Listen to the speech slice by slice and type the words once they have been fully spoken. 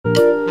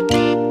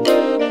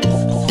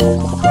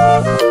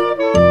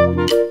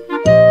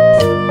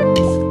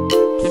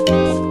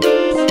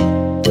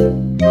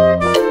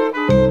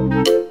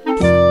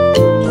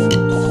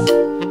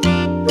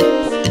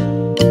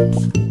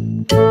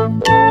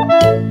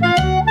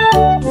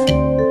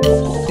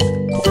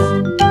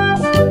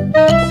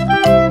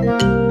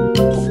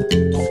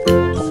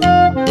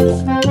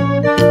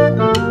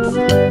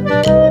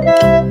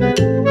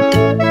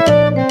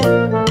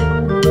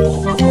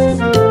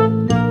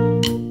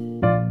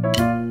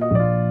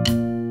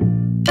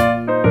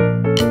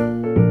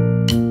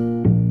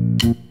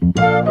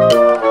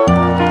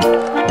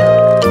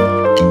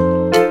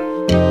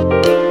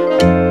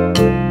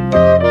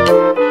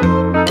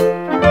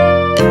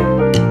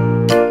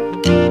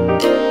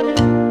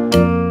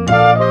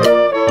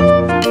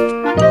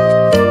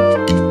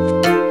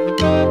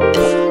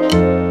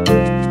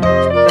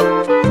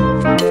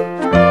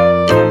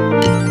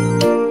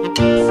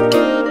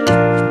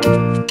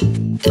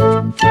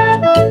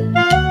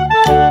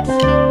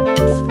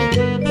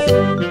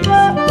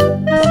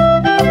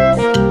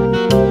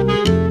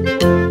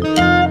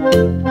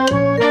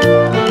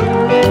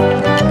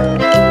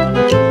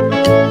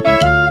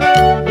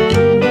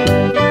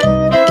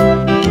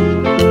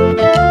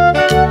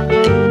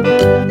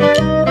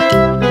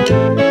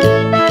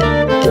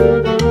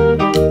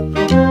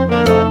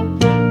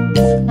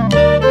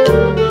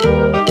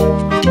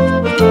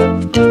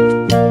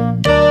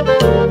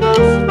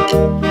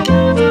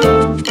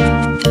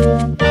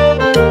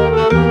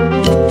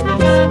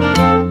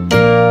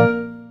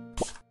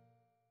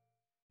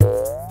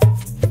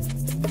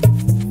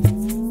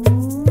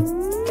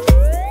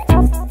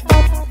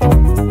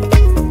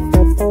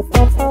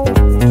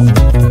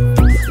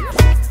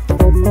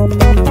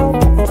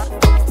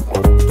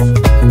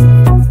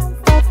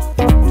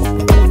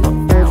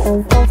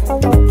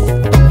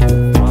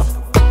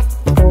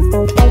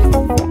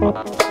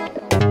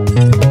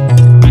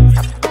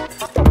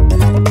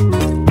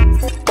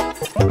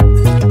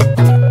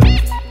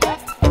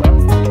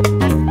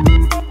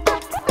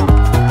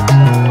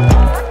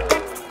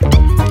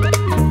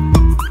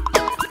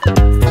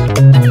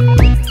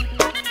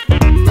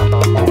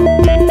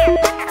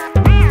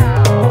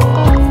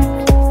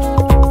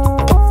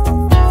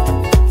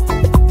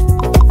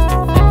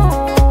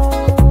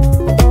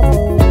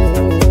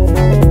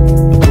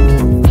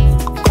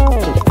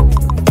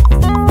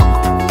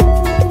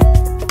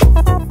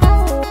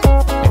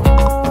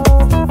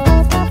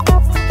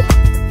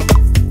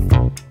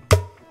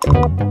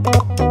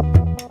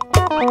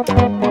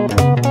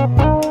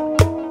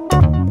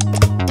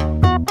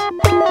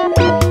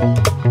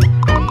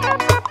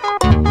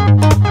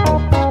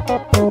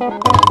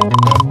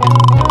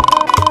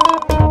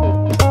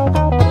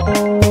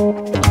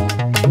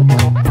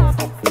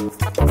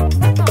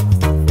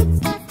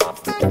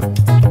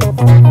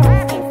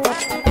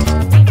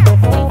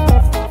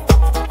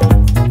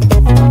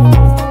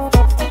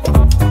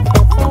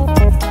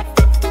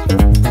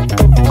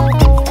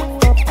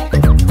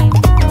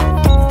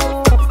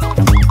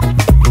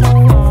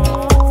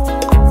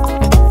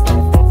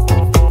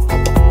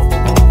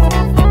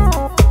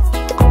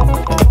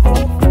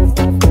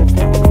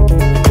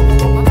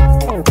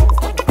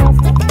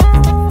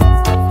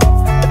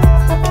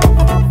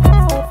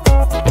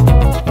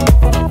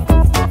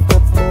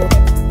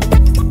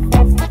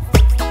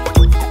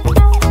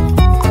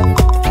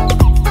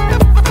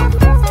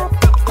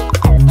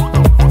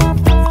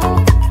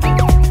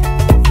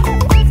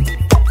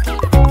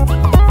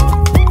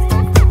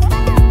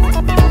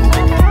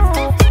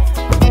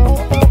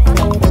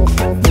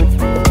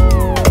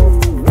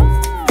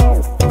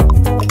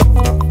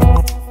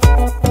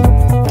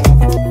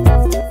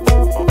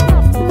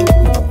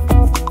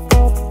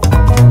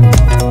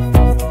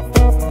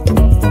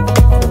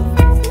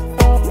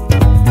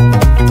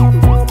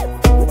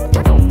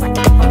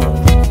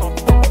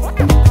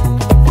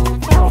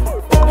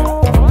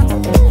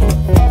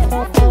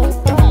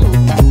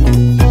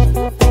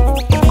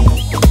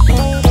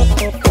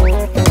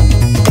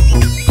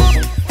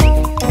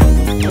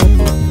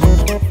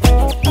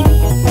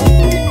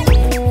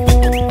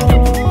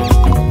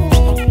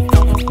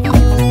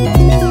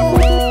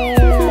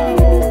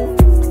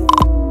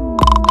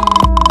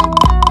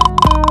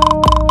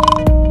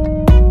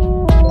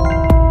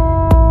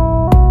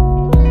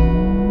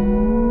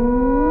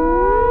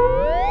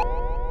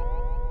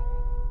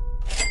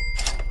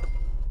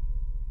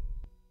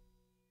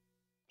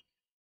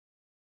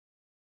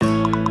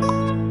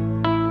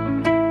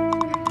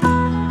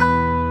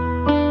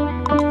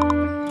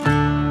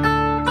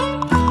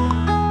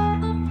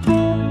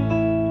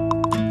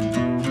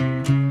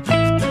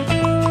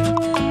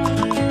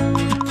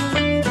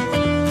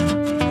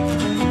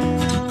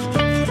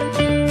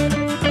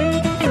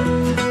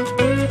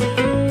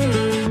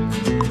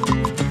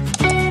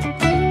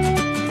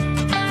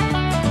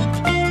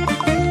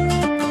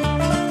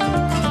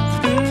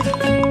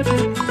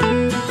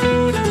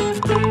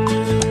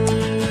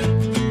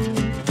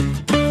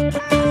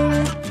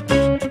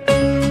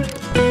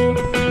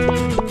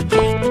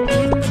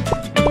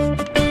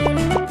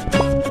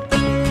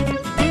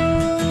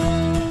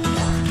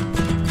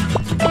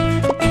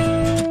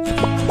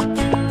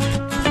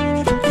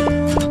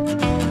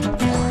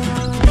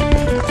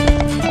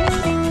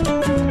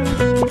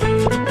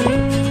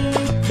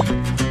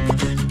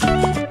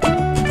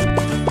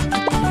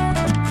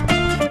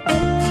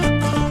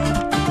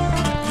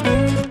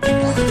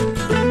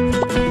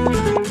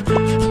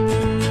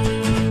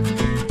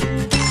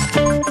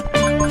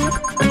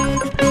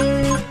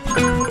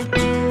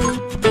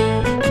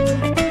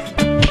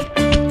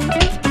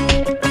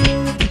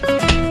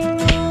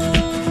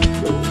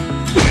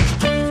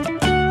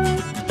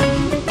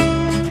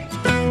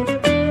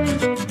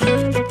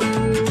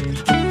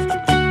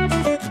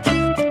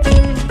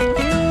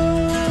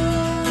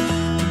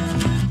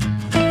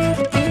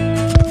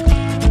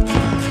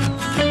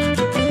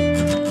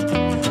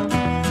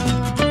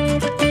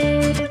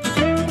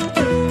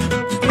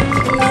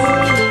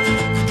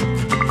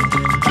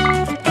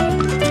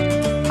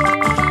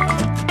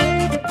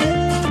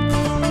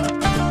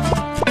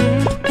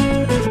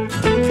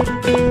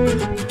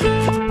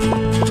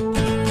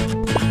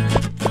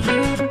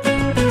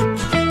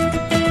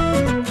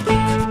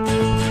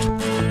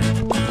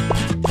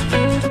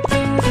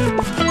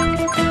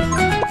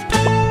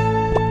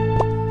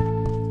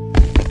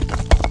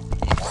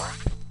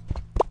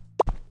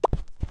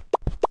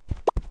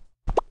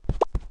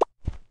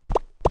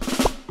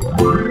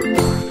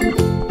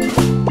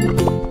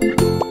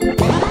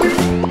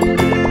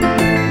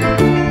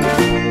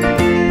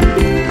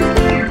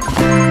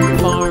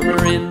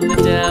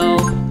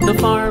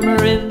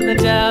farmer in the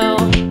dell.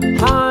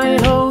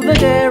 Hi-ho the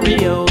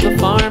dairy-o, the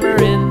farmer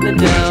in the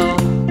dell.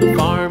 The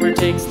farmer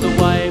takes the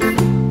wife,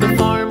 the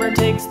farmer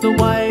takes the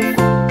wife.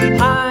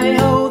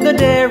 Hi-ho the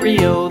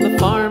dairy-o, the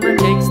farmer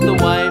takes the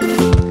wife.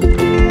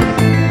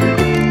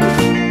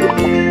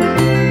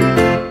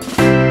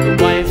 The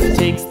wife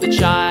takes the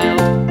child,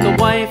 the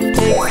wife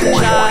takes the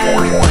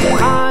child.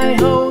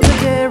 Hi-ho the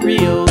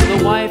dairy-o,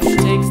 the wife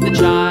takes the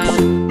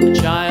child. The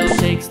child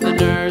takes the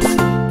nurse,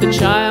 the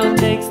child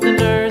takes the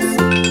nurse.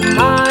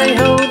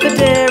 Hi-ho the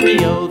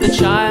dairy-o, the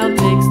child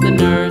takes the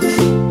nurse.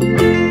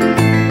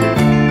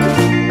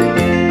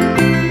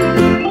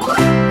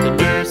 The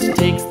nurse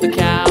takes the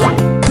cow,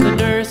 the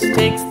nurse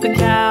takes the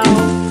cow.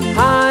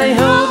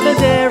 Hi-ho the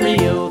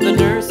dairy-o, the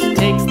nurse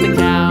takes the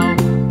cow.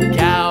 The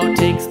cow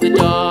takes the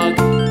dog,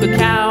 the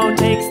cow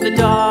takes the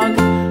dog.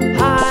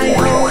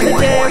 Hi-ho the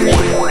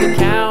dairy-o, the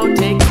cow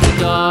takes the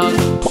dog.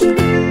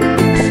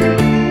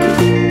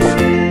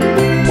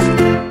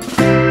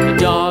 The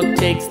dog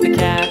takes the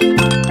cat,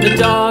 the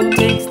dog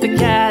takes the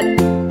cat.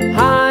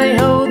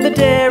 Hi-ho the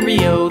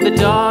dairy-o, the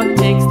dog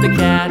takes the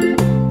cat.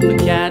 The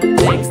cat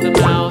takes the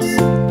mouse,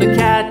 the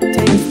cat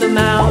takes the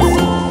mouse.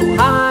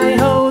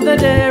 Hi-ho the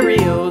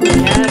dairy-o, the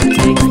cat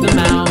takes the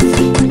mouse.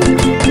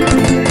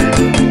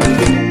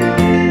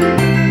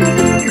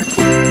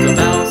 The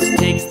mouse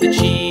takes the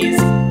cheese,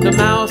 the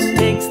mouse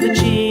takes the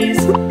cheese.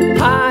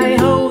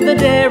 Hi-ho the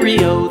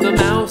dairy-o, the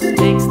mouse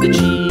takes the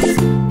cheese.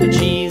 The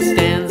cheese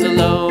stands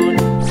alone,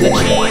 the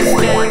cheese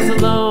stands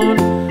alone.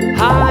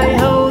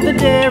 Hi-ho the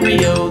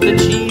dairy-o, the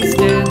cheese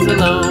stands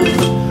alone.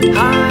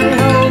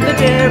 Hi-ho the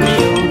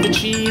dairy-o, the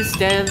cheese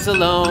stands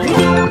alone.